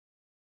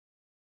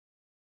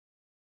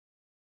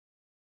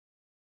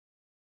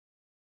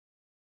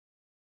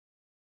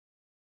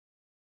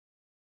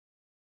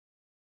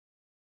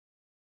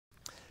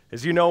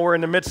As you know, we're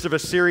in the midst of a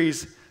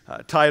series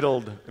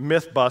titled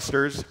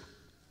Mythbusters.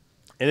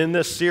 And in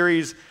this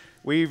series,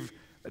 we've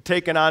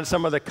taken on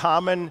some of the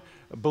common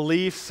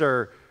beliefs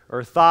or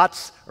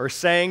thoughts or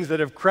sayings that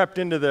have crept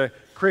into the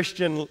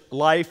Christian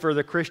life or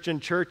the Christian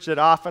church that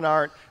often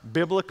aren't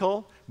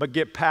biblical, but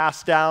get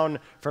passed down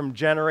from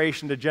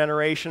generation to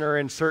generation or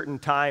in certain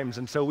times.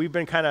 And so we've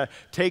been kind of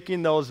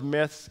taking those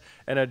myths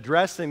and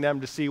addressing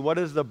them to see what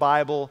does the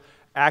Bible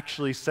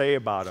actually say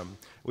about them.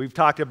 We've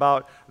talked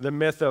about the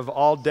myth of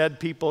all dead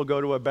people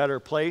go to a better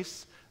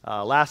place.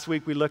 Last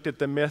week we looked at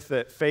the myth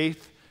that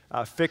faith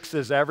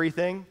fixes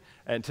everything.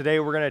 And today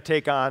we're going to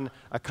take on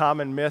a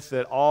common myth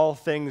that all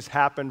things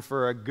happen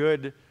for a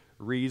good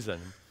reason.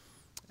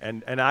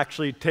 And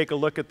actually take a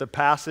look at the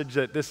passage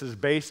that this is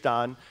based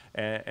on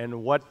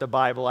and what the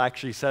Bible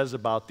actually says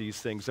about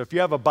these things. So if you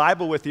have a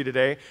Bible with you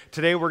today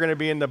we're going to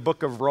be in the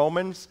book of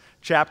Romans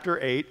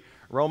chapter 8.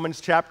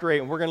 Romans chapter 8,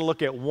 and we're going to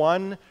look at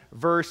one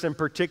verse in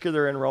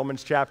particular in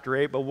Romans chapter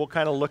 8, but we'll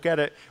kind of look at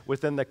it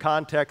within the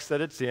context that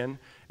it's in,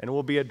 and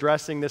we'll be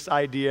addressing this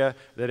idea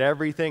that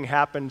everything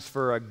happens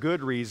for a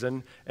good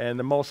reason, and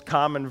the most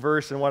common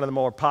verse and one of the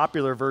more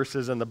popular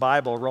verses in the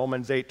Bible,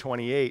 Romans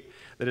 8:28,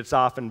 that it's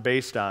often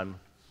based on.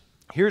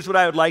 Here's what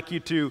I would like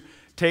you to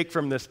take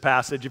from this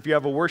passage. If you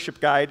have a worship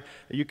guide,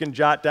 you can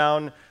jot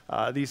down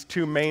these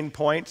two main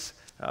points,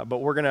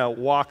 but we're going to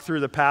walk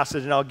through the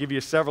passage, and I'll give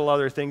you several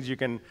other things you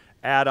can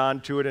add on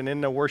to it, and in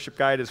the worship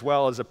guide as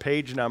well as a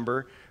page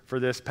number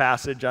for this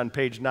passage on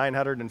page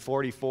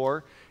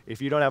 944.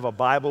 If you don't have a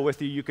Bible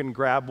with you, you can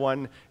grab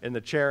one in the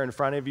chair in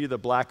front of you, the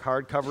black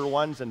hardcover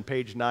ones, and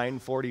page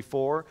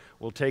 944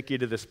 will take you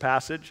to this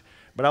passage.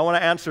 But I want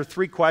to answer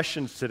three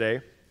questions today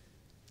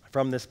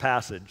from this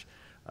passage.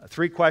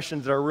 Three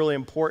questions that are really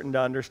important to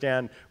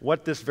understand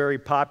what this very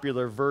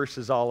popular verse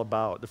is all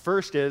about. The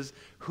first is,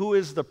 who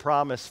is the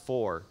promise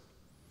for?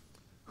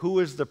 Who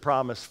is the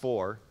promise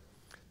for?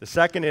 The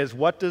second is,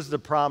 what does the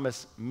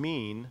promise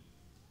mean?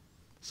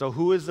 So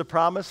who is the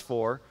promise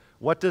for?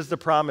 What does the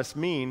promise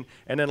mean?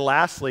 And then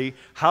lastly,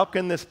 how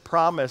can this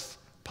promise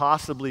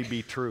possibly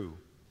be true?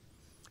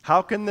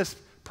 How can this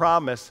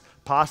promise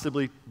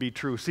possibly be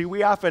true? See,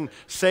 we often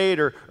say it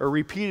or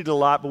repeat it a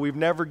lot, but we've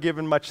never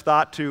given much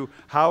thought to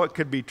how it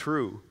could be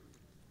true.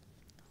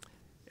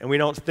 And we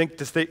don't think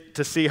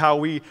to see how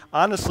we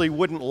honestly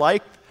wouldn't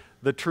like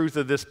the truth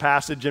of this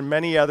passage in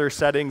many other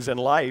settings in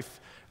life,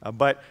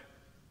 but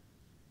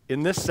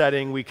in this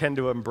setting, we tend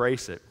to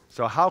embrace it.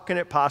 So how can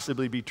it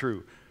possibly be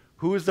true?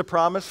 Who is the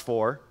promise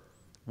for?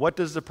 What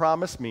does the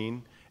promise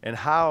mean? And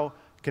how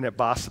can it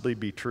possibly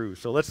be true?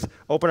 So let's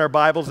open our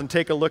Bibles and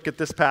take a look at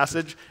this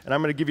passage. And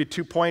I'm going to give you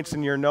 2 points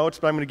in your notes,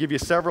 but I'm going to give you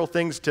several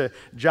things to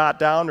jot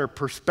down or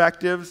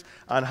perspectives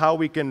on how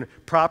we can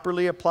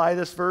properly apply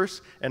this verse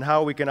and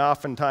how we can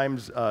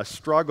oftentimes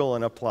struggle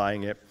in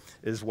applying it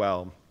as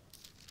well.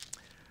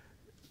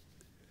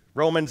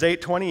 Romans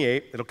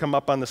 8:28, it'll come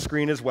up on the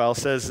screen as well,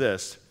 says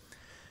this: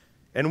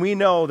 "And we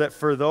know that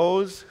for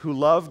those who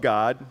love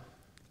God,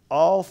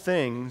 all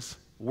things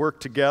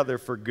work together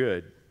for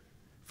good,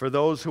 for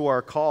those who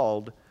are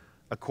called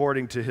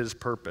according to his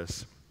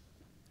purpose."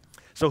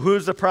 So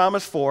who's the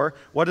promise for?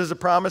 What does the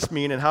promise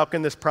mean? And how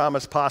can this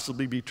promise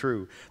possibly be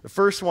true? The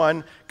first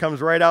one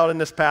comes right out in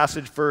this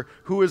passage for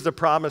who is the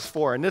promise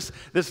for. And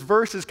this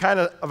verse is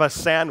kind of a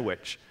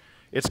sandwich.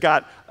 It's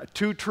got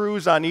two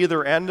truths on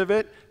either end of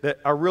it that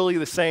are really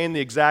the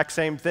exact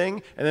same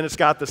thing. And then it's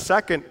got the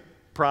second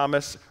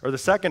promise or the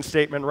second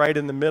statement right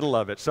in the middle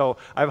of it. So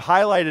I've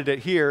highlighted it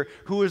here.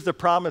 Who is the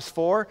promise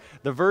for?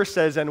 The verse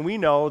says, "And we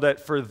know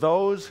that for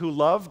those who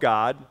love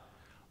God,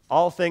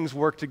 all things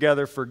work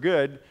together for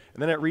good."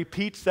 And then it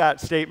repeats that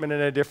statement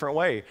in a different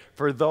way.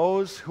 "For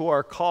those who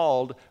are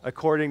called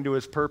according to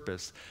his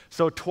purpose."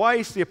 So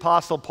twice the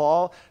Apostle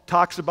Paul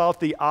talks about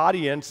the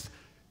audience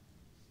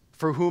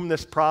for whom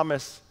this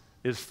promise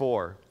is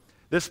for.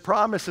 This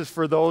promise is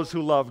for those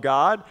who love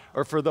God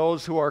or for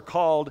those who are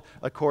called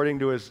according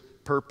to his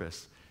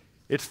purpose.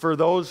 It's for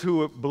those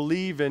who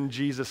believe in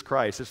Jesus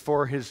Christ. It's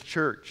for his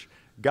church,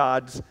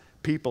 God's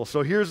people.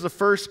 So here's the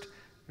first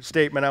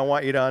statement I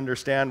want you to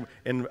understand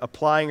in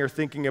applying or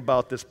thinking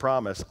about this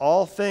promise.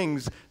 All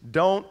things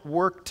don't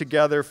work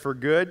together for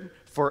good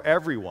for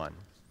everyone.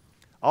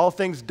 All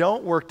things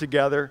don't work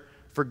together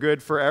for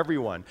good for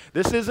everyone.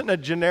 This isn't a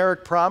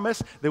generic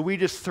promise that we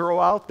just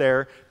throw out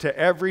there to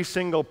every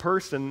single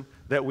person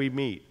that we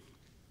meet.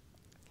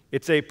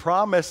 It's a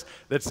promise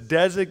that's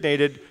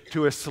designated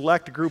to a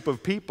select group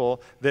of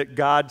people that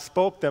God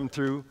spoke them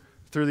through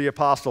the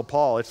Apostle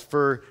Paul. It's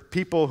for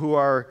people who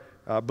are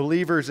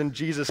believers in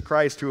Jesus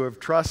Christ, who have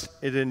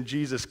trusted in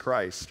Jesus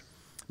Christ.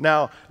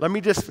 Now, let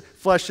me just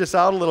flesh this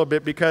out a little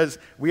bit, because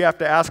we have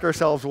to ask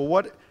ourselves, well,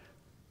 what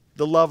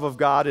the love of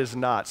God is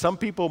not. Some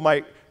people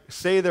might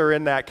say they're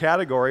in that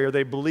category, or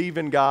they believe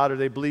in God, or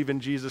they believe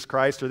in Jesus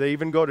Christ, or they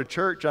even go to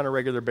church on a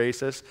regular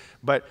basis,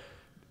 but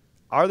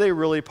are they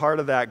really part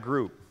of that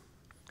group?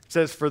 It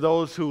says, for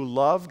those who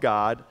love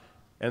God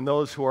and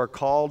those who are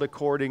called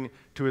according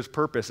to his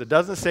purpose. It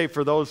doesn't say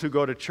for those who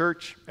go to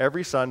church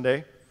every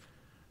Sunday,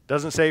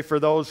 Doesn't say for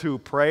those who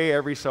pray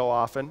every so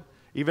often,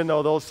 even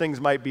though those things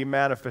might be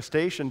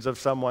manifestations of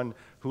someone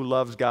who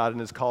loves God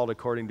and is called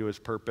according to his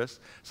purpose.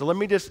 So let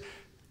me just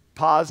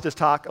pause to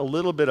talk a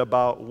little bit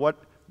about what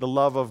the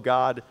love of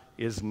God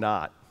is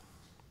not.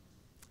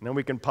 And then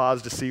we can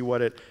pause to see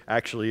what it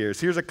actually is.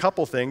 Here's a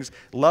couple things.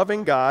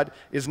 Loving God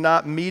is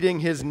not meeting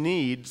his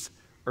needs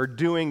or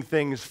doing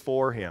things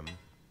for him.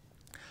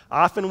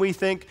 Often we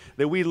think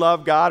that we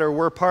love God or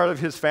we're part of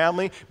his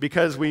family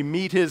because we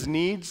meet his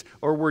needs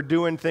or we're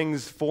doing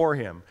things for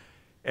him.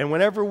 And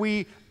whenever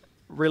we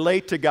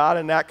relate to God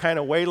in that kind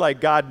of way,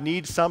 like God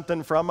needs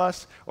something from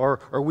us, or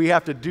we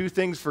have to do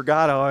things for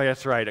God, oh,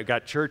 that's right, I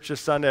got church this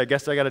Sunday, I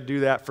guess I got to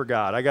do that for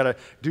God. I got to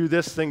do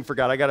this thing for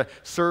God. I got to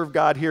serve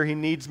God here. He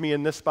needs me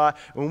in this spot.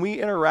 When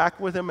we interact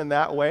with him in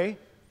that way,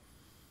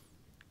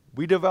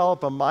 we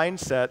develop a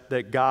mindset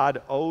that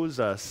God owes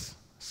us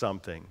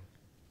something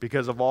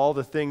because of all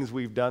the things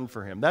we've done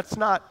for him. That's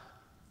not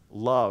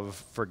love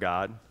for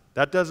God.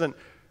 That doesn't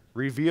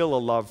reveal a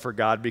love for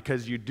God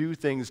because you do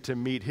things to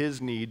meet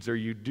his needs or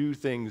you do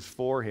things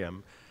for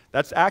him.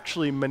 That's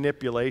actually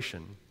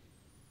manipulation.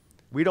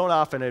 We don't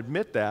often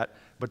admit that,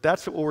 but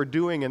that's what we're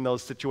doing in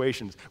those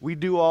situations. We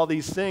do all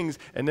these things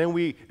and then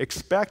we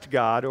expect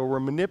God, or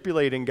we're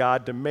manipulating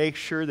God to make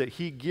sure that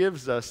he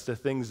gives us the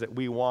things that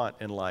we want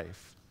in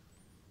life.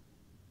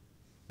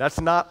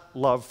 That's not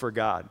love for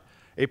God.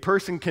 A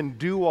person can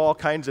do all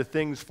kinds of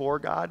things for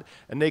God,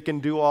 and they can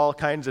do all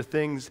kinds of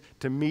things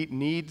to meet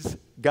needs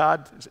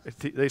God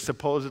they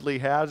supposedly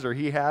has or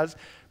he has,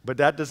 but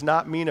that does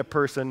not mean a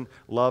person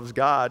loves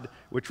God,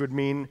 which would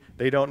mean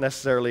they don't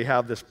necessarily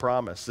have this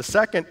promise. The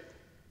second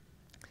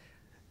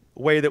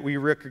way that we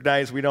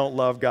recognize we don't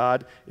love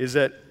God is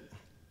that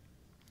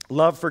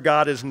love for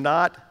God is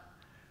not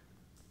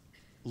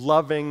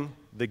loving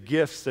the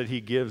gifts that he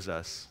gives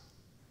us,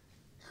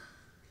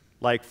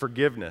 like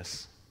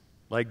forgiveness,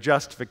 like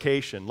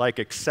justification, like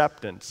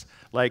acceptance,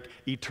 like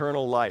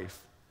eternal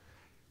life.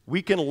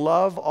 We can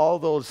love all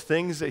those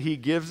things that he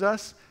gives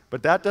us,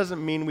 but that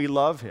doesn't mean we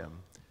love him.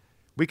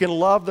 We can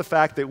love the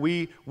fact that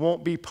we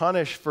won't be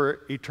punished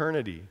for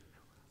eternity.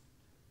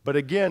 But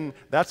again,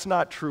 that's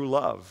not true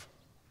love.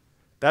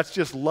 That's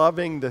just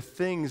loving the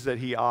things that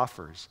he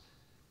offers.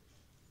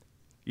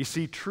 You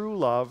see, true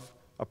love,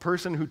 a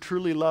person who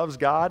truly loves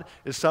God,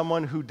 is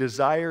someone who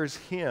desires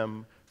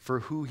him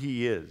for who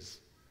he is.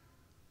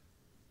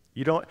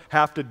 You don't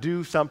have to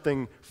do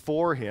something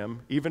for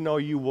him, even though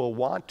you will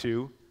want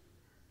to,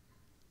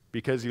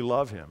 because you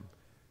love him.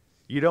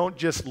 You don't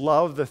just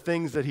love the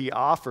things that he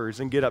offers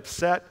and get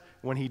upset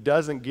when he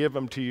doesn't give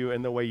them to you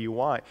in the way you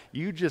want.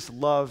 You just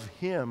love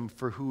him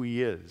for who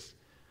he is.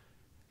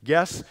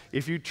 Yes,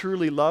 if you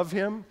truly love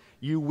him,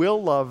 you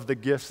will love the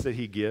gifts that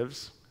he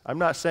gives. I'm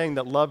not saying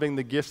that loving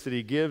the gifts that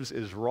he gives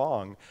is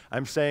wrong.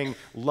 I'm saying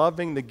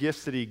loving the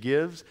gifts that he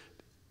gives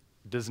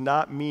does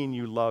not mean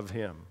you love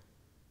him.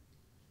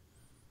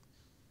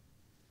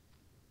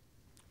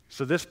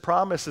 So this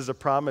promise is a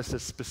promise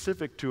that's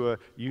specific to a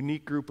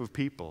unique group of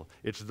people.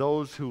 It's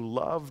those who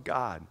love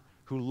God,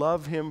 who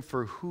love him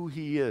for who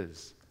he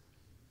is,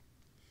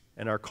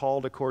 and are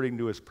called according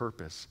to his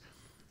purpose.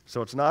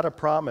 So it's not a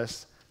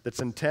promise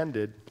that's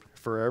intended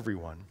for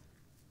everyone.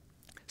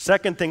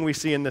 Second thing we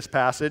see in this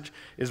passage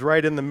is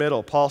right in the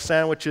middle. Paul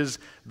sandwiches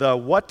the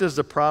what does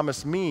the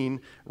promise mean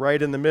right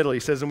in the middle.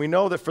 He says, and we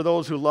know that for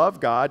those who love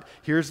God,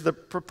 here's the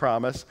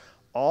promise,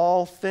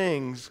 all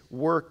things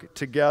work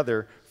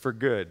together for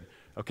good.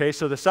 Okay,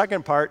 so the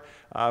second part,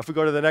 if we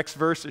go to the next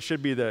verse, it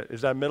should be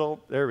is that middle?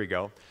 There we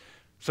go.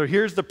 So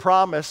here's the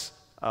promise,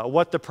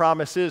 what the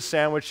promise is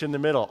sandwiched in the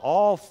middle.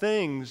 All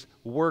things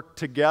work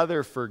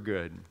together for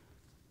good.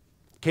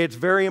 Okay, it's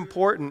very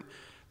important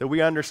that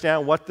we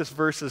understand what this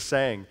verse is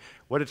saying.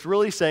 What it's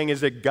really saying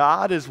is that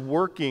God is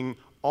working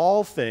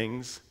all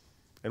things,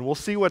 and we'll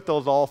see what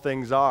those all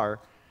things are,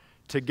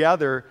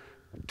 together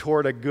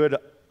toward a good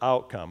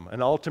outcome,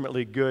 an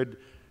ultimately good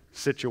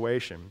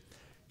situation.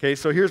 Okay,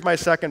 so here's my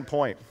second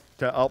point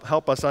to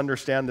help us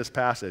understand this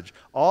passage.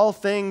 All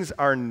things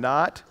are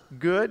not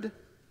good,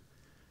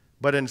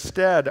 but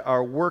instead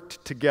are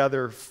worked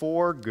together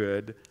for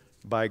good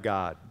by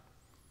God.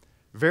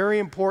 Very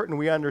important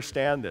we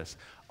understand this.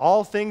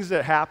 All things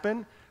that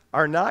happen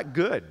are not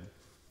good,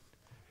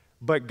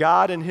 but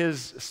God in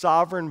his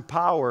sovereign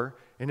power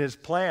and his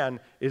plan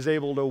is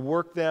able to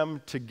work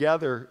them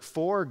together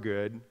for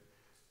good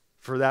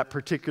for that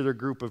particular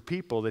group of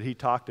people that he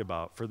talked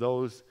about, for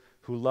those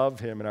who love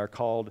him and are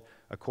called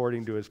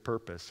according to his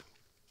purpose.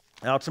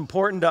 Now, it's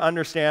important to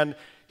understand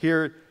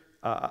here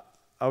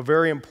a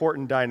very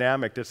important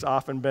dynamic that's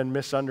often been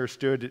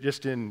misunderstood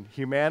just in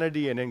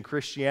humanity and in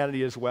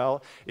Christianity as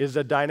well, is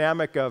the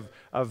dynamic of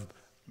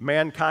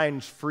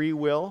mankind's free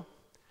will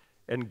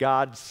and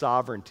God's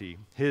sovereignty,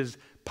 his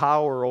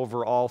power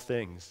over all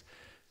things.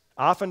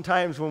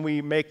 Oftentimes when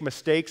we make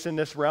mistakes in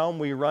this realm,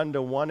 we run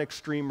to one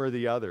extreme or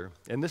the other.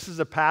 And this is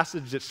a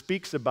passage that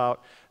speaks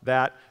about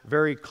that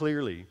very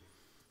clearly.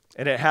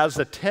 And it has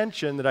the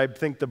tension that I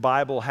think the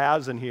Bible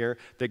has in here,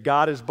 that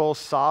God is both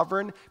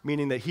sovereign,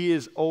 meaning that he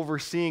is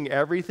overseeing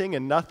everything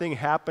and nothing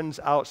happens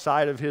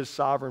outside of his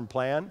sovereign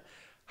plan.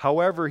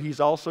 However,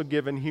 he's also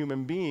given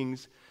human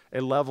beings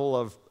a level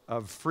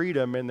of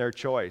freedom in their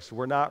choice.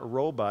 We're not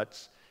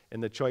robots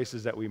in the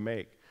choices that we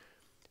make.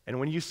 And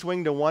when you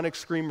swing to one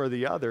extreme or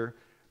the other,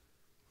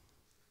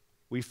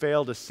 we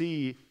fail to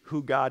see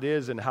who God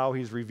is and how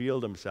he's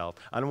revealed himself.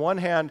 On one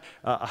hand,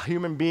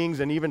 human beings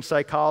and even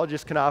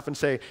psychologists can often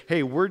say,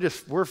 hey,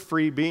 we're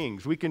free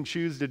beings. We can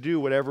choose to do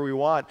whatever we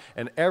want,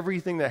 and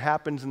everything that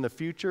happens in the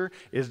future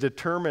is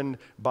determined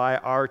by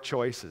our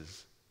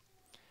choices.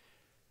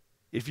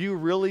 If you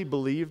really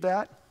believe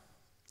that,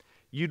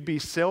 you'd be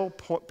so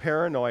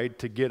paranoid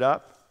to get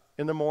up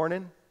in the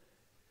morning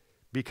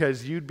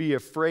because you'd be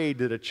afraid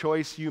that a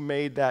choice you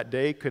made that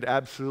day could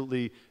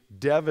absolutely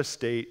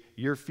devastate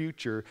your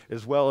future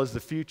as well as the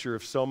future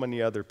of so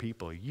many other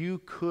people. You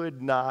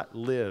could not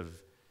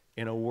live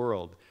in a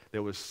world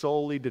that was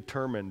solely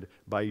determined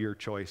by your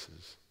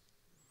choices.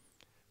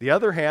 The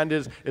other hand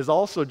is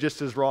also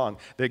just as wrong,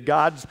 that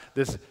God's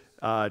this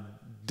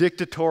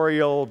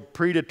dictatorial,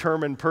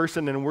 predetermined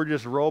person and we're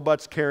just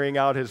robots carrying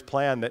out his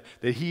plan, that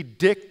he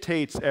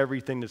dictates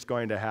everything that's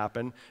going to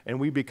happen and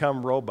we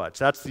become robots.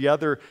 That's the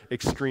other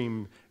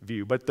extreme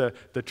view. But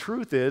the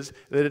truth is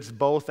that it's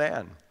both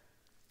and.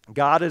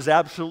 God is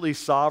absolutely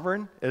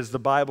sovereign, as the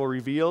Bible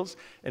reveals,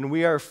 and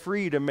we are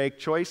free to make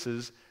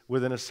choices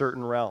within a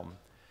certain realm.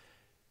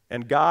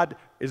 And God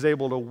is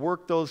able to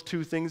work those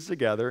two things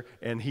together,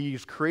 and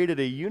he's created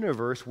a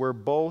universe where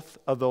both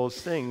of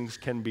those things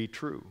can be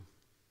true.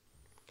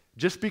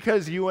 Just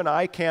because you and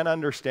I can't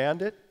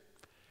understand it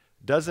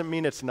doesn't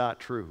mean it's not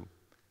true.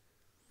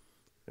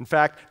 In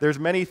fact, there's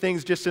many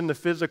things just in the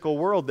physical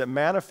world that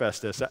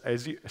manifest this.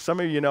 Some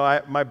of you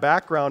know, my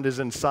background is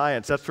in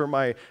science. That's where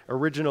my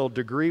original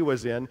degree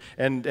was in.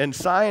 And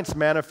science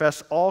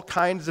manifests all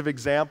kinds of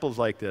examples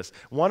like this.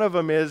 One of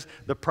them is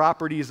the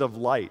properties of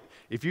light.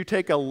 If you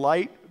take a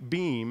light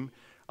beam,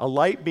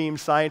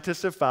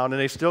 scientists have found,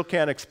 and they still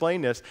can't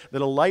explain this,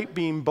 that a light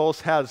beam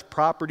both has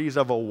properties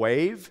of a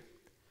wave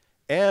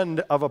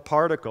and of a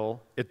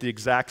particle at the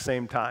exact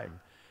same time.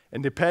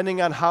 And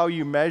depending on how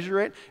you measure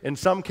it, in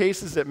some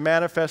cases it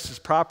manifests as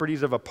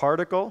properties of a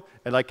particle,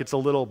 and like it's a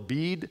little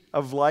bead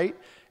of light.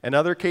 In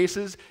other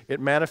cases, it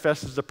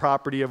manifests as the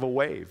property of a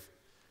wave.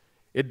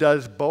 It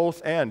does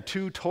both and,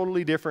 two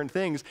totally different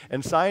things,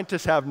 and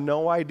scientists have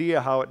no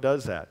idea how it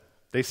does that.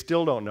 They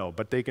still don't know,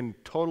 but they can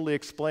totally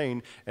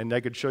explain, and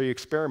they could show you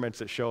experiments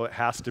that show it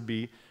has to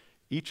be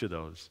each of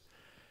those.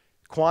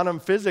 Quantum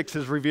physics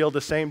has revealed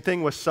the same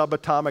thing with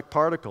subatomic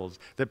particles,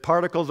 that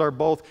particles are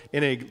both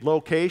in a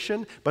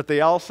location, but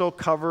they also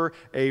cover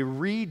a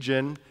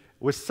region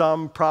with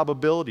some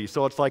probability.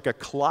 So it's like a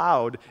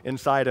cloud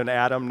inside an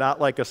atom, not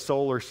like a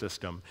solar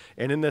system.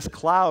 And in this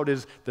cloud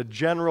is the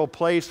general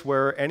place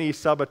where any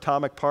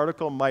subatomic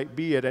particle might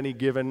be at any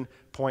given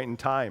point in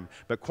time.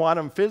 But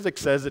quantum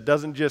physics says it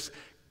doesn't just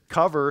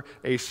cover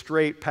a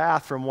straight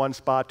path from one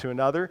spot to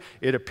another.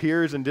 It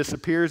appears and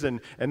disappears, and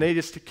they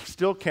just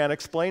still can't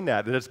explain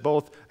that it's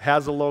both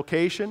has a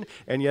location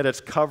and yet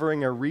it's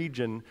covering a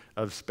region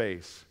of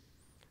space.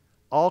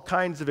 All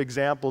kinds of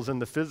examples in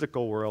the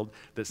physical world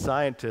that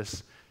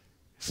scientists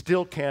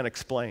still can't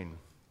explain,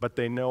 but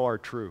they know are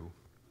true.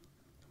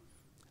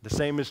 The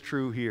same is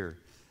true here.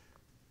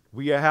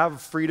 We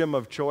have freedom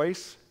of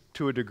choice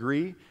to a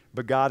degree,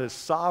 but God is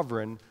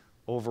sovereign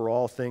over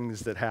all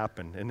things that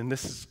happen. And in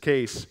this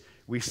case,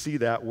 we see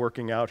that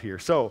working out here.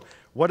 So,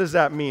 what does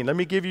that mean? Let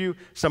me give you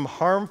some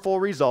harmful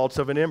results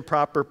of an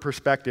improper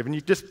perspective. And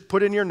you just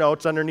put in your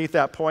notes underneath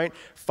that point,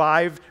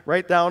 5,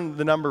 write down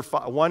the number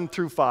 1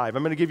 through 5.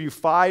 I'm going to give you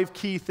 5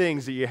 key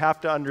things that you have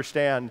to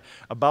understand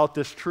about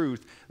this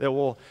truth that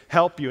will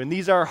help you. And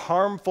these are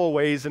harmful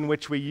ways in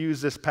which we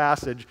use this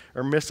passage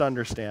or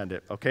misunderstand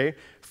it, okay?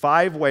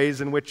 5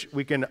 ways in which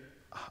we can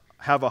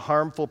have a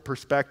harmful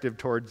perspective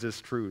towards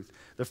this truth.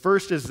 The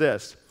first is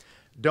this: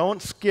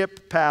 don't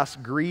skip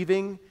past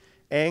grieving,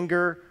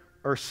 anger,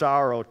 or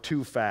sorrow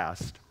too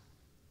fast.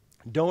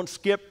 Don't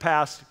skip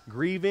past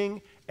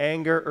grieving,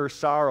 anger, or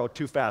sorrow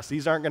too fast.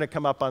 These aren't going to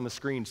come up on the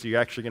screen, so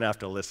you're actually going to have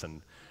to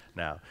listen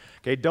now.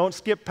 Okay, don't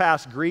skip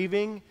past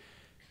grieving,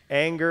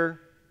 anger,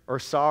 or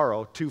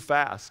sorrow too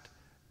fast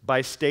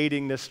by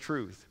stating this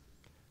truth.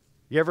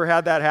 You ever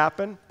had that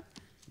happen?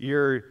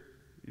 You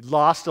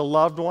lost a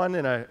loved one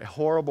in a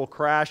horrible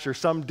crash, or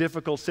some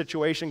difficult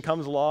situation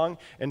comes along,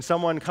 and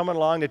someone coming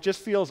along that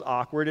just feels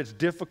awkward. It's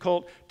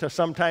difficult to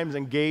sometimes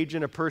engage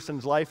in a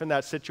person's life in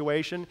that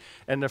situation,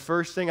 and the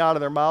first thing out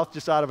of their mouth,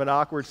 just out of an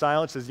awkward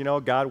silence, is,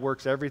 God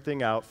works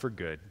everything out for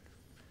good.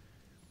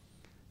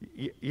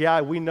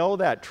 Yeah, we know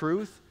that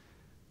truth,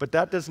 but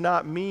that does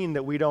not mean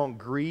that we don't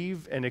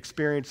grieve and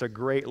experience a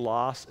great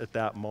loss at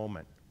that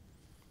moment.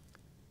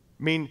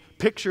 I mean,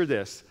 picture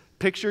this.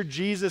 Picture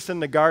Jesus in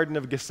the Garden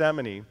of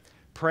Gethsemane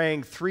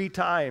praying 3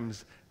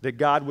 times that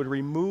God would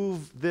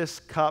remove this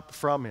cup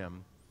from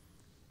him.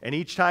 And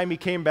each time he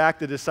came back,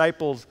 the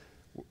disciples,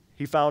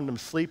 he found them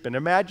sleeping.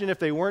 Imagine if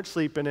they weren't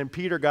sleeping and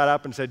Peter got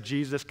up and said,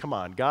 Jesus, come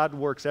on, God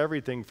works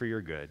everything for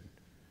your good.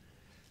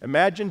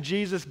 Imagine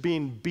Jesus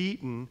being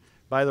beaten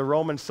by the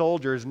Roman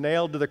soldiers,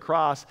 nailed to the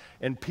cross,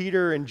 and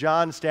Peter and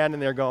John standing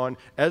there going,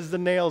 as the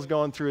nails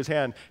going through his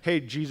hand,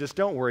 hey, Jesus,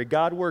 don't worry,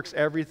 God works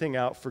everything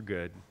out for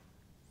good.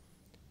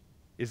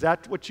 Is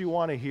that what you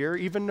want to hear?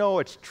 Even though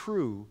it's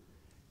true,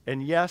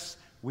 and yes,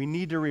 we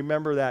need to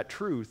remember that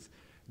truth,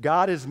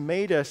 God has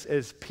made us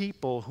as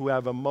people who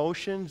have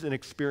emotions and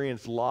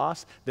experience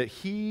loss that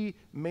he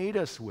made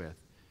us with.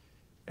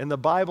 And the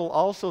Bible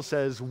also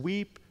says,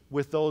 weep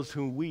with those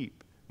who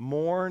weep,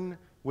 mourn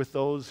with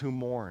those who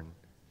mourn.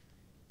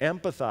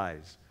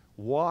 Empathize,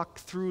 walk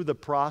through the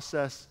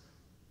process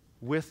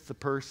with the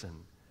person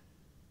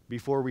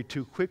before we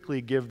too quickly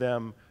give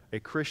them a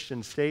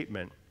Christian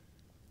statement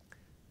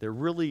that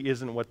really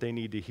isn't what they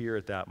need to hear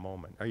at that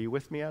moment. Are you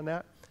with me on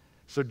that?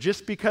 So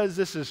just because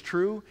this is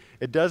true,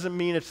 it doesn't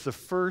mean it's the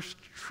first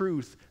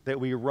truth that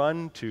we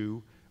run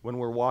to when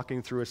we're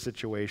walking through a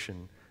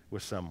situation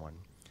with someone.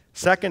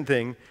 Second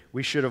thing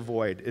we should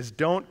avoid is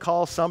don't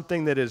call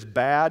something that is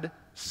bad,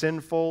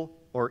 sinful,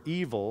 or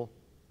evil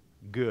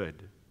good.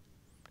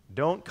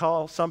 Don't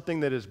call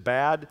something that is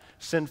bad,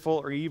 sinful,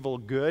 or evil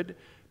good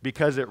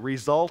because it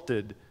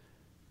resulted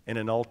in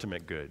an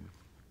ultimate good.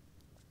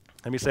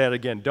 Let me say it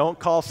again. Don't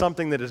call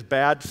something that is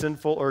bad,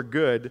 sinful, or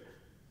good,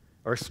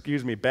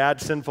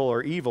 bad, sinful,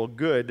 or evil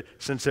good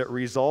since it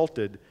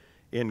resulted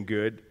in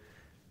good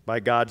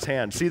by God's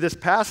hand. See, this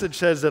passage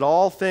says that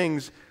all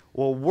things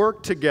will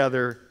work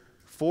together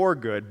for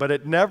good, but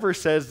it never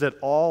says that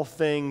all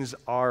things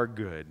are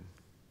good.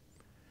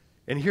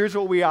 And here's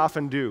what we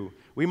often do.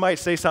 We might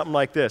say something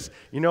like this.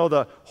 You know,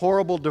 the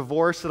horrible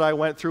divorce that I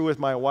went through with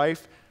my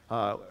wife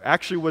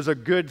actually was a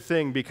good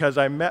thing because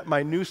I met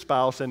my new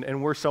spouse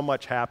and we're so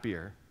much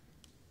happier.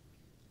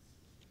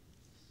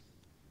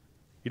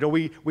 You know,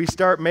 we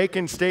start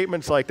making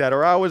statements like that.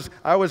 Or I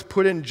was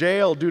put in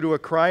jail due to a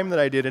crime that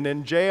I did. And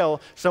in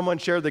jail, someone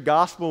shared the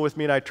gospel with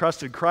me and I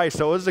trusted Christ.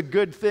 So it was a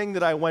good thing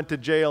that I went to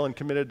jail and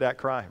committed that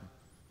crime.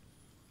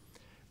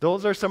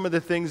 Those are some of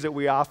the things that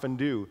we often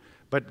do.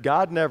 But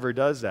God never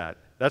does that.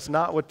 That's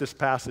not what this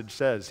passage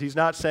says. He's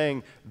not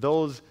saying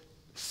those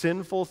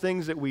sinful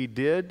things that we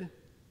did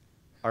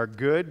are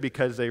good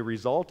because they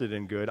resulted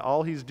in good.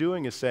 All he's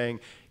doing is saying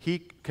he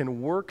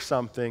can work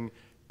something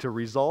to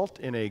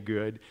result in a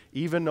good,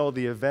 even though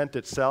the event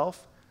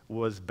itself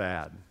was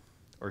bad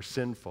or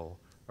sinful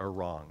or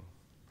wrong.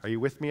 Are you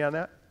with me on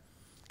that?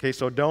 Okay,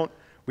 so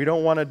we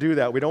don't want to do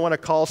that. We don't want to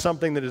call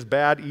something that is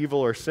bad, evil,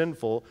 or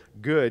sinful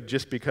good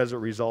just because it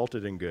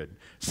resulted in good.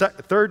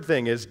 Third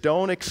thing is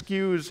don't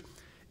excuse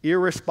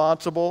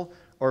irresponsible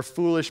or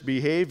foolish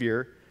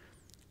behavior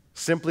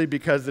simply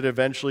because it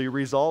eventually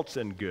results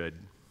in good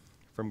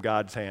from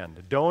God's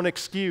hand. Don't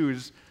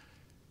excuse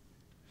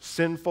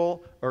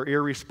sinful or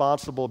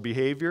irresponsible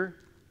behavior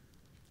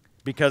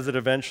because it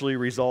eventually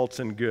results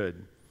in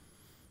good.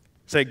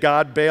 Say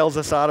God bails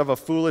us out of a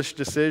foolish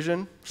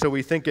decision, so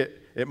we think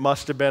it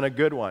must have been a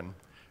good one,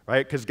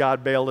 right? Because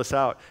God bailed us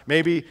out.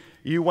 Maybe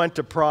you went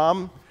to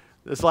prom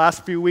this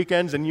last few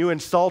weekends and you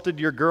insulted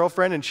your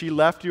girlfriend and she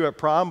left you at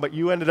prom, but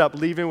you ended up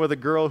leaving with a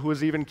girl who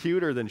was even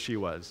cuter than she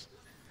was.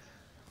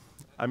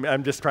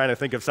 I'm just trying to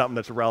think of something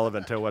that's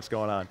relevant to what's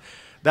going on.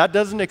 That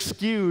doesn't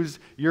excuse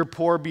your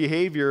poor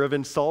behavior of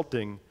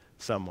insulting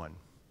someone.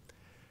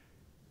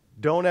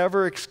 Don't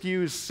ever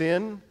excuse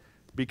sin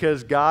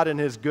because God in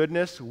his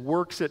goodness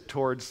works it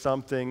towards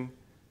something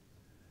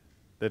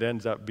that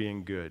ends up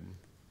being good.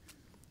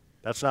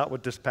 That's not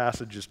what this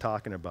passage is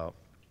talking about.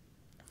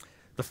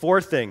 The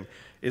fourth thing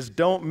is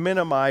don't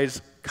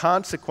minimize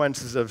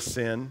consequences of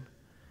sin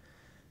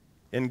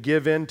and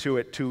give in to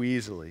it too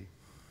easily.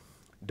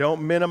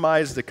 Don't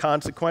minimize the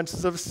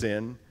consequences of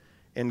sin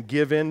and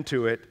give in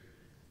to it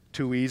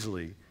too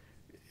easily.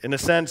 In a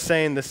sense,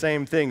 saying the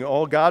same thing.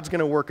 Oh, God's going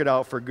to work it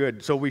out for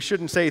good. So we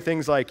shouldn't say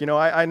things like, you know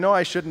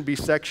I shouldn't be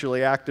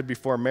sexually active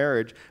before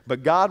marriage,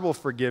 but God will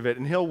forgive it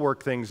and he'll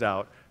work things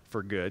out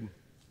for good.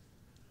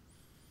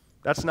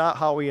 That's not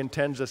how he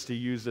intends us to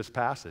use this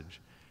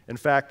passage. In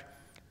fact,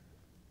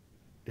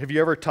 have you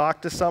ever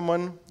talked to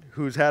someone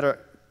who's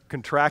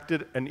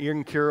contracted an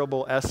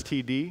incurable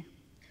STD?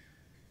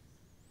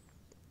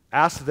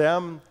 Ask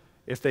them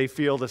if they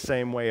feel the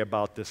same way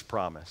about this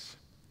promise.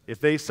 If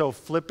they so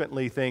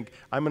flippantly think,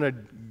 I'm going to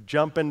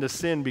jump into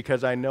sin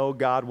because I know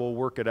God will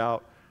work it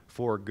out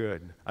for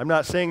good. I'm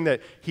not saying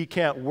that he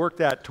can't work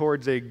that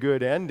towards a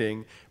good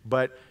ending,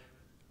 but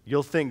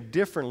you'll think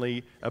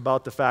differently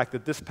about the fact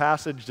that this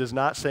passage does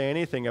not say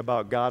anything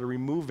about God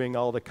removing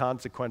all the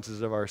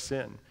consequences of our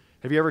sin.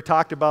 Have you ever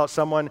talked about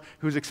someone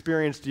who's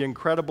experienced the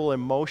incredible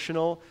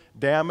emotional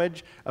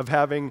damage of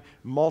having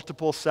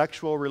multiple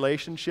sexual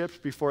relationships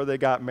before they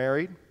got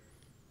married?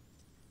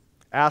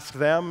 Ask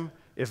them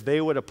if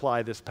they would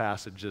apply this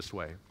passage this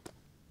way.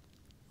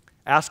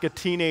 Ask a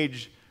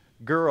teenage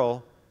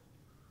girl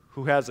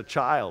who has a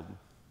child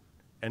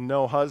and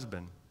no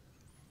husband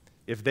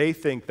if they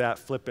think that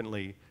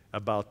flippantly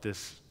about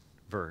this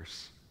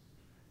verse.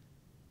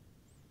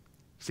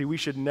 See, we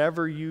should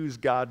never use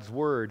God's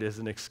word as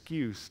an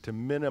excuse to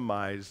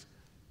minimize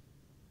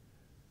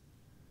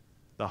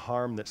the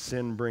harm that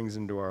sin brings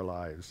into our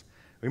lives.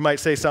 We might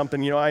say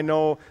something, I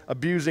know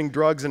abusing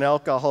drugs and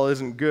alcohol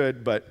isn't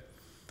good, but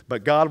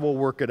God will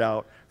work it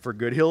out for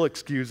good. He'll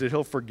excuse it.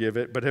 He'll forgive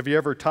it. But have you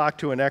ever talked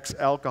to an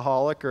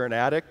ex-alcoholic or an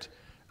addict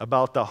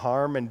about the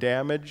harm and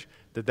damage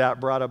that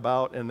brought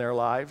about in their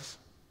lives?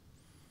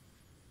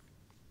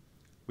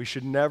 We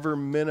should never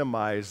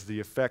minimize the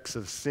effects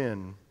of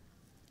sin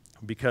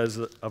because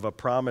of a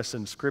promise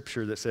in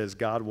Scripture that says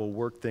God will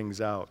work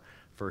things out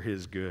for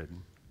His good.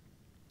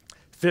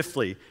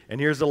 Fifthly, and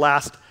here's the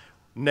last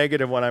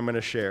negative one I'm going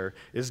to share,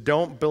 is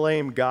don't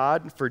blame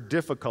God for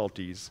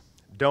difficulties.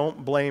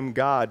 Don't blame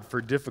God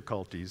for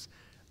difficulties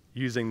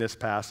using this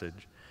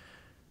passage.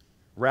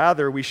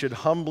 Rather, we should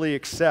humbly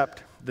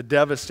accept the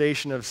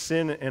devastation of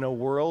sin in a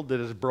world that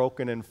is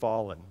broken and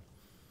fallen.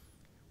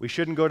 We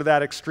shouldn't go to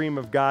that extreme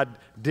of God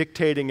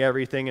dictating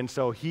everything, and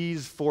so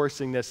He's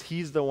forcing this.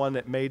 He's the one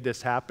that made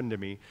this happen to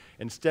me.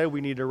 Instead,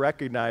 we need to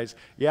recognize,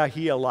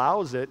 He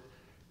allows it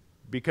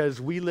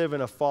because we live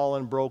in a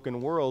fallen, broken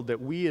world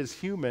that we as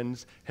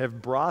humans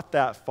have brought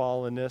that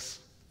fallenness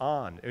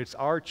on. It's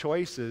our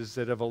choices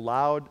that have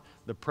allowed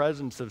the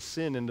presence of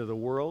sin into the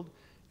world,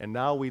 and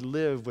now we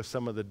live with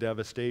some of the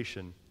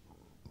devastation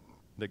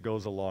that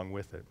goes along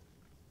with it.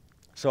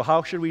 So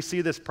how should we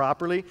see this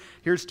properly?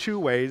 Here's two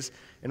ways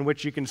in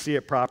which you can see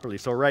it properly.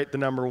 So write the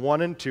number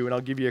 1 and 2, and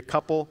I'll give you a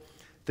couple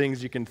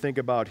things you can think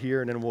about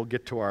here, and then we'll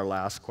get to our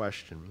last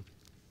question.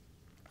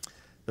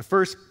 The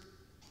first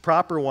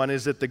proper one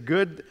is that the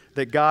good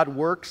that God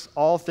works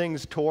all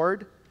things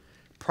toward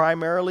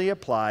primarily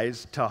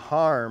applies to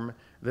harm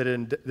that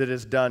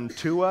is done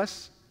to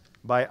us,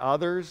 by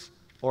others,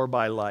 or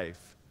by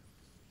life.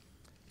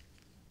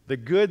 The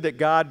good that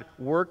God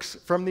works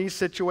from these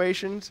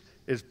situations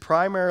is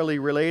primarily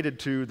related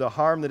to the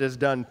harm that is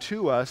done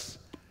to us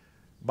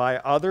by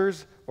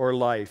others or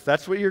life.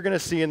 That's what you're going to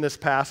see in this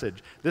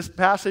passage. This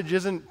passage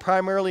isn't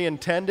primarily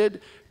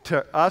intended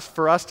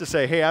for us to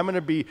say, hey, I'm going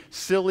to be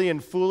silly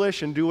and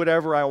foolish and do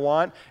whatever I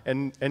want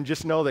and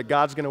just know that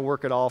God's going to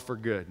work it all for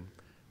good.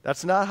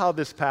 That's not how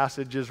this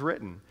passage is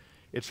written.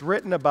 It's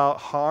written about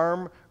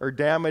harm or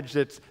damage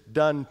that's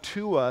done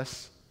to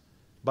us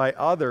by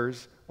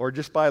others or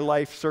just by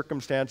life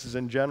circumstances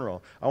in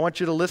general. I want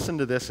you to listen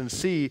to this and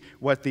see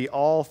what the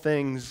all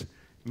things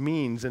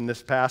means in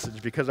this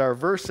passage, because our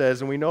verse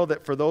says, and we know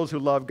that for those who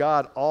love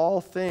God,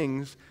 all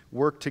things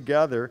work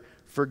together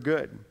for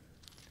good.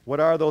 What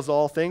are those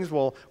all things?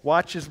 Well,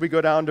 watch as we go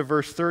down to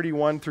verse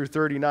 31 through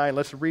 39.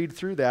 Let's read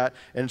through that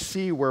and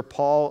see where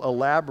Paul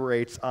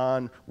elaborates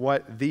on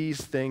what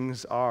these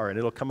things are. And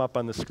it'll come up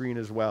on the screen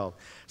as well.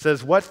 It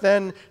says, what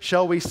then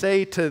shall we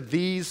say to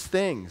these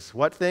things?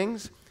 What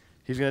things?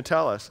 He's going to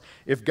tell us.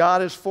 If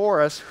God is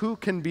for us, who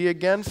can be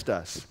against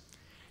us?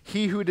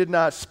 He who did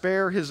not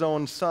spare his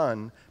own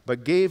son,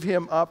 but gave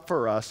him up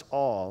for us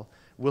all,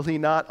 will he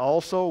not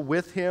also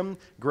with him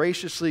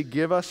graciously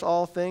give us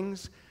all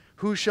things?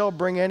 Who shall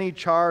bring any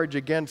charge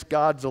against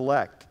God's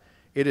elect?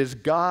 It is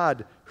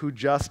God who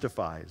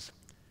justifies.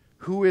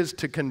 Who is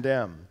to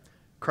condemn?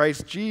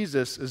 Christ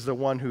Jesus is the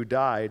one who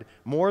died,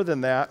 more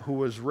than that, who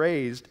was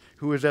raised,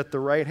 who is at the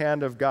right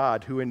hand of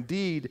God, who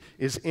indeed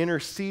is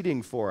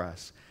interceding for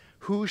us.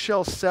 Who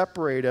shall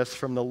separate us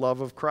from the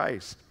love of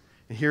Christ?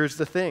 And here's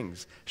the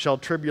things. Shall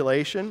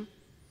tribulation?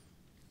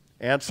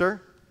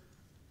 Answer,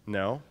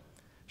 no.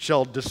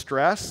 Shall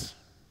distress?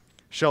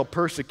 Shall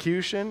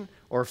persecution,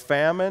 or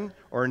famine,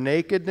 or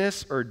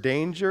nakedness, or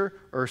danger,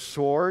 or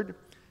sword?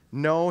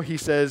 No, he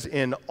says,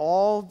 in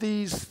all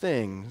these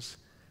things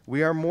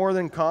we are more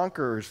than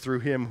conquerors through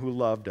him who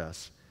loved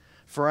us.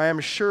 For I am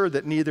sure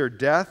that neither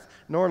death,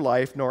 nor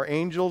life, nor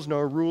angels,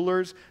 nor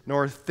rulers,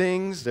 nor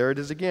things, there it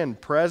is again,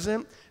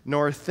 present,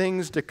 nor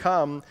things to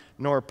come,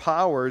 nor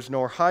powers,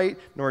 nor height,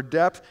 nor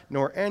depth,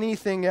 nor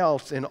anything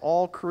else in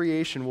all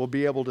creation will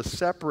be able to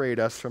separate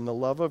us from the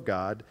love of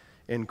God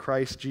in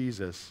Christ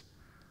Jesus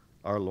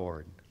our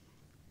Lord.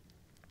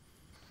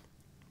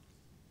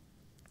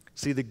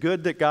 See, the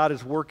good that God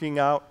is working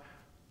out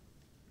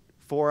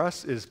for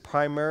us is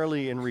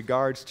primarily in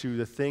regards to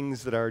the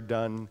things that are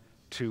done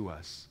to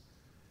us.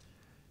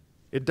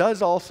 It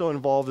does also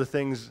involve the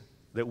things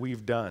that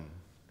we've done.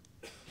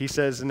 He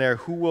says in there,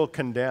 who will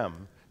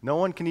condemn? No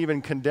one can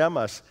even condemn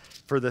us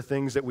for the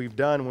things that we've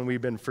done when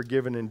we've been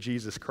forgiven in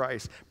Jesus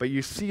Christ. But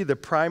you see, the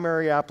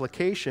primary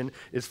application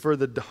is for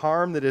the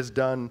harm that is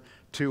done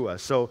to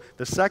us. So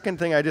the second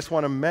thing I just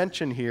want to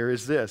mention here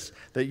is this,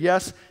 that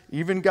yes,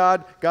 even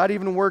God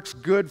even works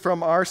good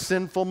from our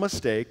sinful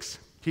mistakes.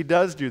 He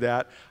does do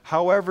that.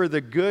 However,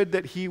 the good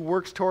that he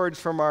works towards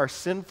from our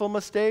sinful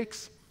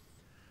mistakes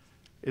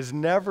is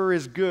never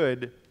as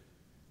good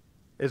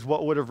as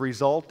what would have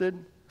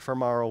resulted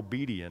from our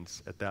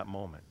obedience at that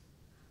moment.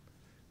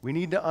 We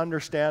need to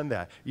understand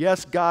that.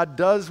 Yes, God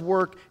does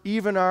work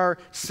even our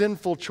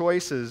sinful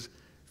choices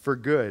for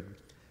good,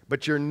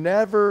 but you're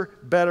never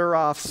better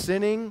off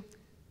sinning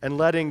and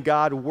letting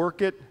God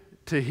work it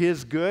to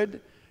his good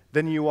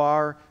than you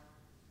are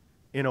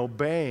in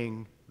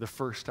obeying the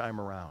first time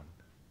around.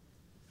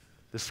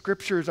 The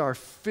scriptures are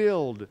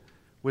filled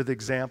with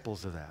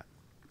examples of that.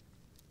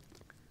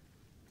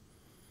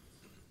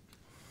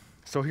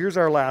 So here's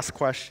our last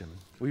question.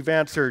 We've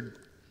answered,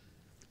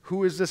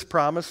 who is this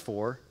promise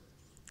for?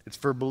 It's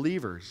for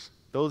believers,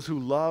 those who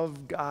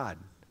love God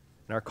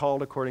and are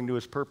called according to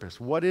his purpose.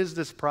 What is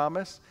this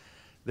promise?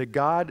 That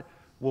God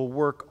will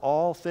work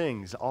all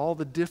things, all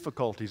the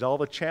difficulties, all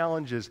the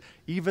challenges,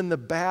 even the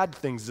bad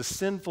things, the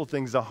sinful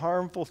things, the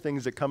harmful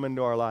things that come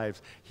into our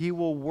lives. He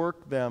will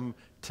work them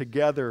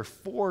together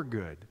for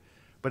good.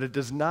 But it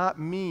does not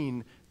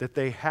mean that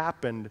they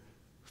happened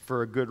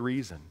for a good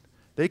reason.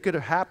 They could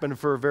have happened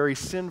for a very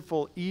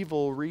sinful,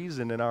 evil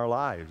reason in our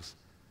lives.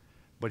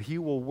 But he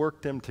will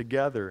work them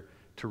together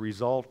to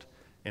result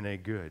in a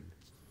good.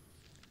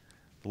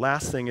 The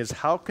last thing is,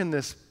 how can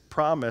this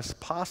promise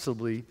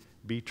possibly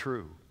be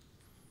true?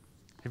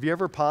 Have you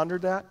ever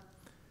pondered that?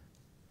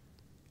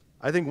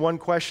 I think one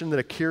question that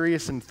a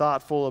curious and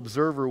thoughtful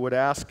observer would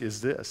ask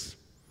is this: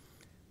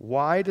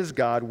 why does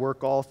God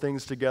work all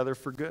things together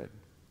for good?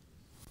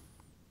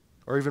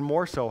 Or even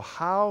more so,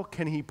 how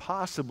can he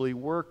possibly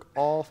work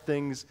all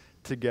things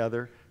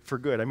together for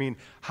good? I mean,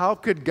 how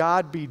could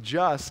God be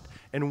just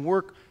and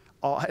work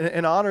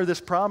and honor this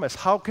promise?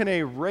 How can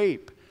a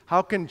rape,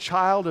 how can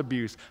child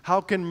abuse,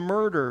 how can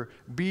murder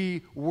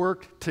be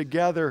worked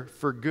together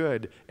for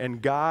good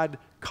and God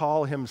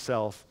call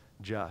himself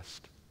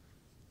just?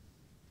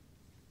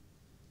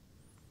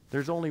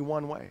 There's only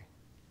one way.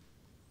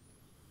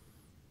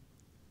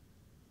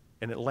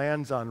 And it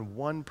lands on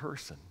one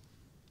person.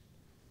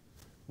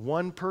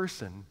 One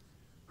person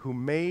who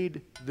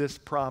made this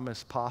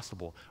promise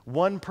possible.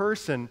 One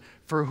person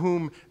for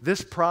whom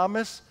this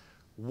promise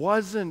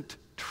wasn't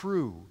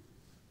true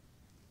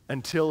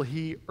until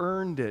he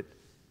earned it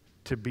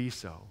to be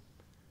so.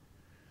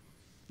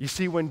 You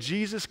see, when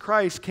Jesus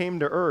Christ came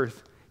to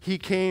earth, he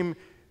came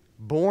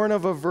born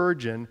of a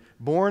virgin,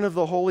 born of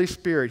the Holy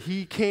Spirit.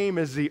 He came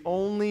as the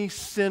only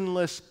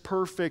sinless,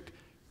 perfect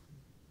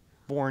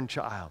born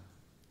child.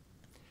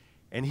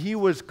 And he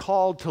was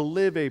called to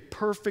live a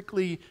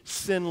perfectly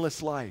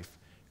sinless life,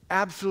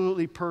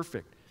 absolutely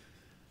perfect,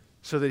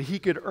 so that he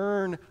could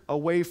earn a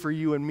way for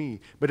you and me.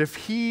 But if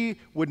he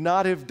would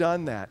not have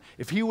done that,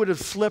 if he would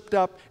have slipped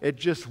up at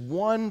just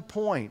one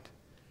point,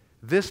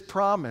 this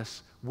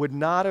promise would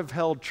not have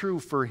held true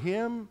for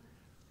him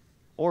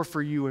or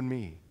for you and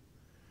me.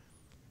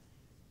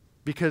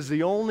 Because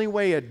the only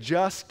way a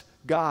just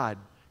God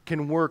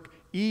can work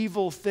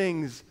evil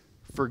things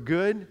for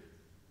good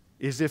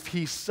is if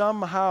he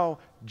somehow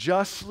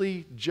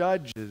justly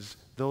judges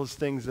those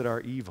things that are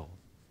evil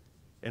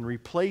and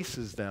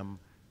replaces them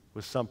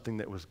with something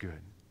that was good.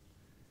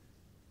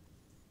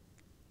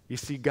 You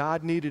see,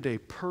 God needed a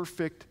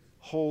perfect,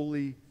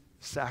 holy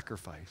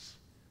sacrifice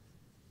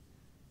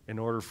in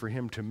order for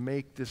him to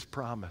make this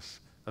promise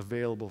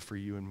available for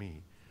you and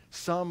me.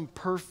 Some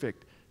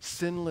perfect,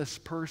 sinless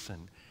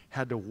person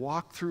had to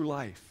walk through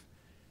life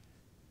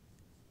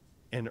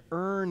and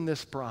earn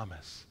this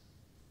promise.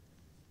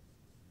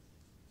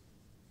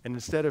 And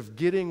instead of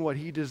getting what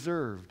he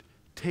deserved,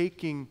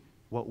 taking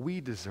what we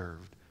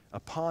deserved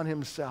upon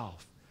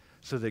himself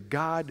so that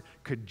God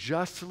could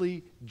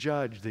justly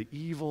judge the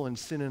evil and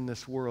sin in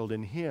this world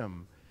in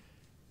him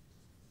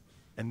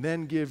and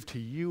then give to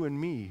you and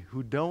me,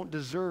 who don't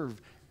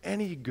deserve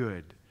any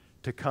good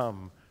to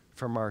come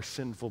from our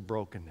sinful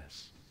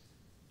brokenness.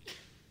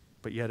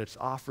 But yet it's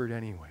offered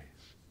anyways.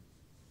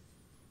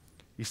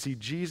 You see,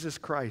 Jesus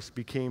Christ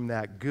became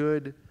that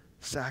good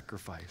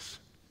sacrifice.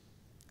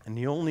 And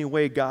the only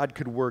way God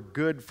could work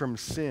good from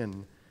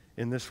sin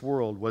in this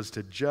world was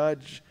to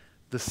judge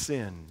the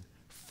sin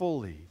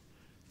fully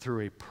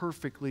through a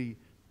perfectly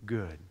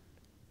good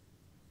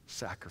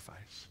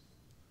sacrifice.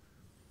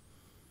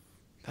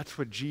 That's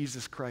what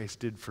Jesus Christ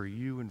did for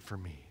you and for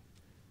me.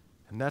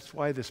 And that's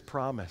why this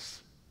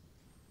promise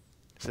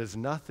says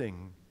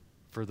nothing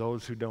for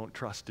those who don't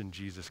trust in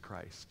Jesus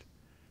Christ.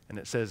 And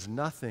it says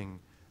nothing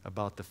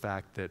about the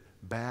fact that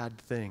bad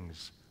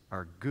things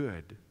are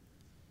good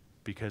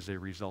because they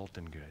result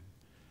in good.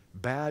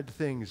 Bad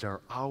things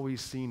are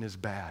always seen as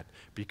bad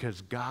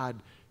because God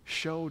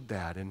showed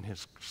that in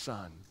his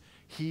Son.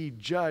 He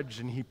judged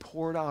and he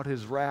poured out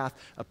his wrath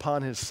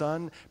upon his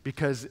Son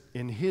because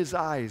in his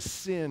eyes,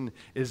 sin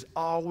is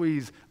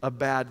always a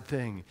bad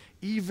thing,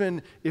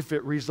 even if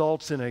it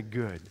results in a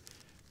good.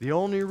 The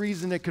only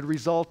reason it could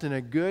result in a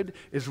good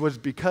was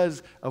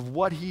because of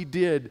what he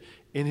did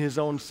in his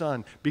own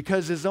Son.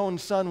 Because his own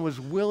Son was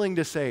willing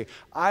to say,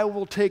 I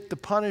will take the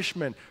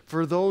punishment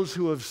for those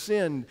who have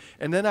sinned,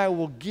 and then I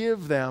will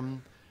give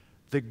them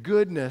the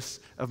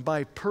goodness of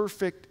my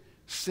perfect,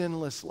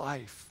 sinless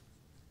life.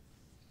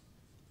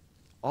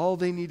 All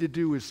they need to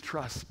do is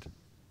trust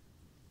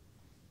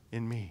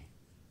in me,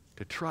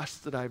 to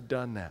trust that I've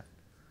done that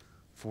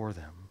for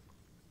them.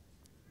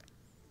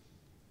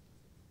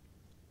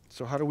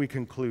 So how do we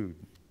conclude?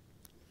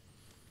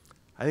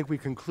 I think we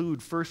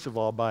conclude, first of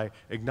all, by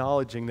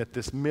acknowledging that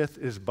this myth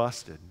is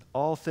busted.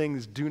 All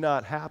things do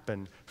not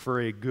happen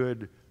for a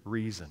good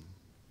reason.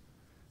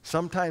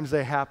 Sometimes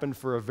they happen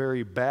for a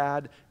very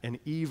bad and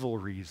evil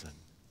reason.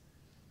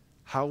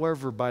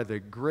 However, by the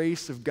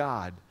grace of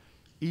God,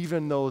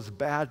 even those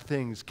bad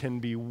things can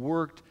be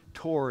worked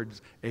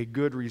towards a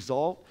good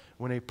result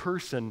when a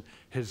person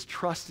has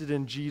trusted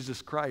in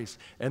Jesus Christ,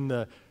 and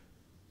the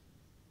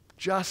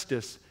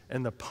justice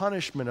and the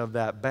punishment of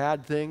that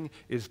bad thing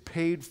is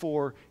paid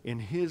for in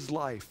his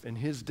life, in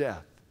his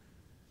death,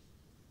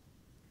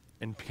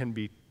 and can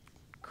be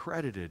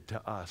credited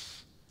to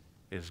us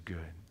as good.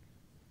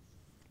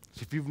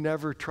 So if you've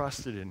never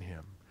trusted in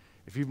him,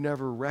 if you've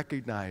never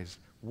recognized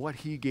what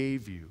he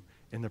gave you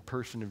in the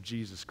person of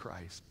Jesus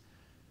Christ,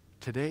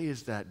 today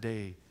is that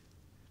day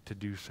to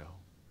do so.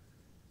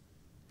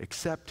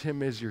 Accept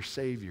him as your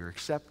Savior.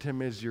 Accept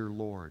him as your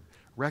Lord.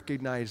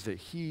 Recognize that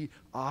he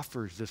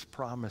offers this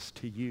promise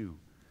to you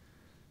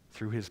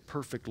through his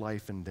perfect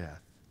life and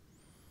death.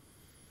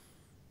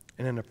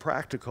 And in a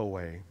practical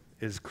way,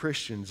 as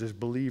Christians, as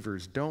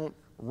believers, don't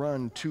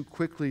run too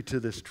quickly to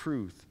this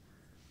truth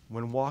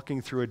when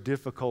walking through a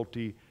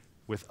difficulty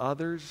with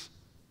others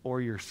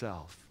or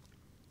yourself.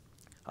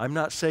 I'm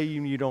not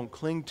saying you don't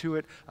cling to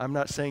it. I'm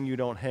not saying you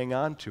don't hang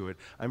on to it.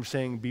 I'm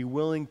saying be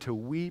willing to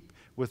weep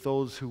with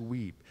those who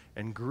weep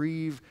and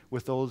grieve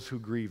with those who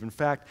grieve. In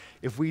fact,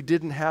 if we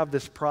didn't have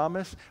this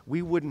promise,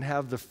 we wouldn't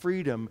have the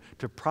freedom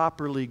to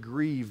properly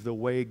grieve the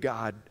way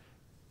God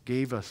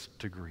gave us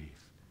to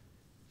grieve.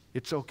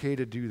 It's okay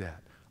to do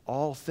that.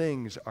 All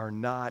things are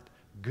not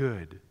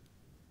good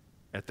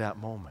at that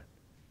moment,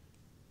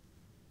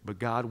 but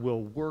God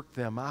will work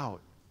them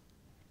out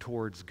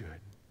towards good.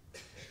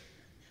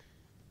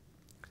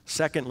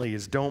 Secondly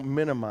is don't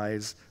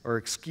minimize or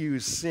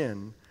excuse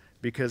sin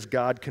because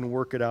God can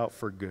work it out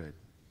for good.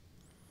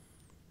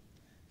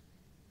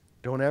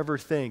 Don't ever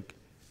think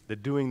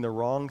that doing the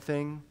wrong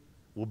thing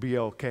will be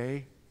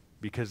okay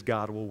because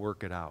God will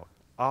work it out.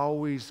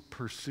 Always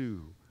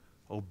pursue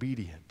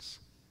obedience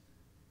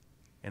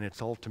and its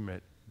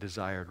ultimate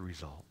desired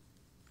result.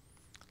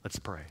 Let's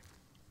pray.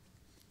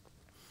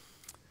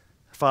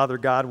 Father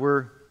God,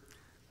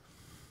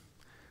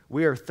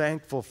 we are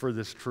thankful for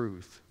this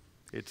truth.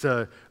 It's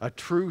a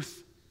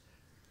truth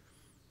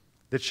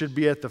that should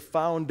be at the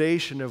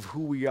foundation of who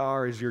we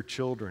are as your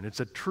children. It's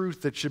a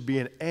truth that should be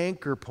an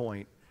anchor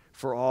point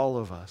for all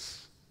of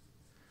us.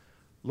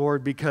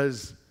 Lord,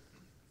 because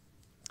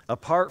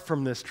apart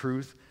from this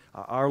truth,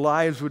 our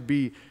lives would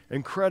be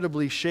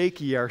incredibly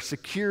shaky. Our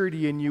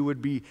security in you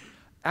would be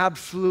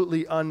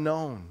absolutely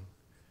unknown.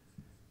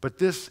 But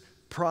this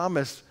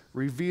promise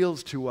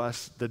reveals to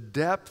us the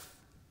depth,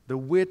 the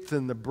width,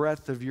 and the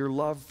breadth of your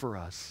love for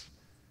us.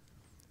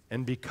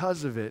 And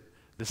because of it,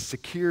 the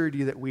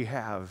security that we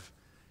have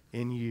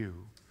in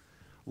you.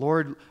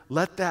 Lord,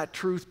 let that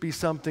truth be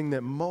something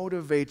that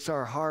motivates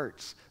our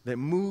hearts, that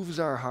moves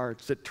our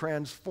hearts, that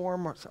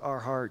transforms our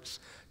hearts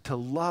to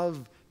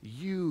love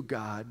you,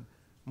 God,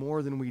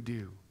 more than we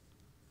do.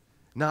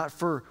 Not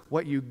for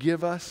what you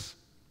give us,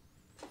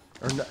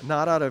 or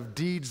not out of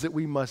deeds that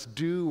we must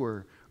do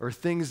or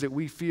things that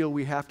we feel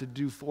we have to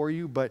do for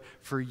you, but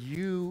for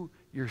you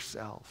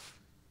yourself.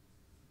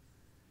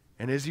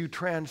 And as you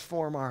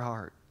transform our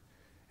heart,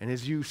 and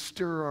as you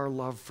stir our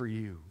love for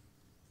you,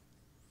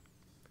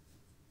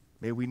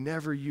 may we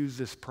never use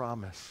this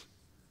promise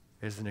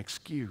as an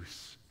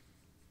excuse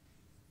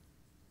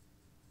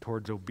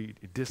towards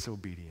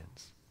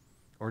disobedience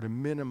or to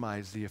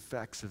minimize the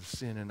effects of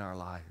sin in our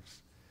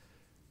lives.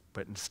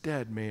 But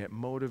instead, may it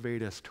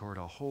motivate us toward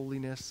a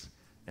holiness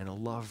and a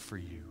love for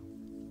you.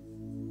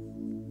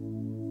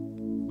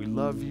 We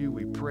love you,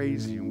 we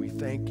praise you, and we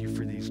thank you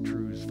for these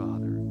truths,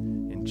 Father.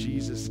 In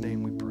Jesus'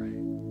 name we pray.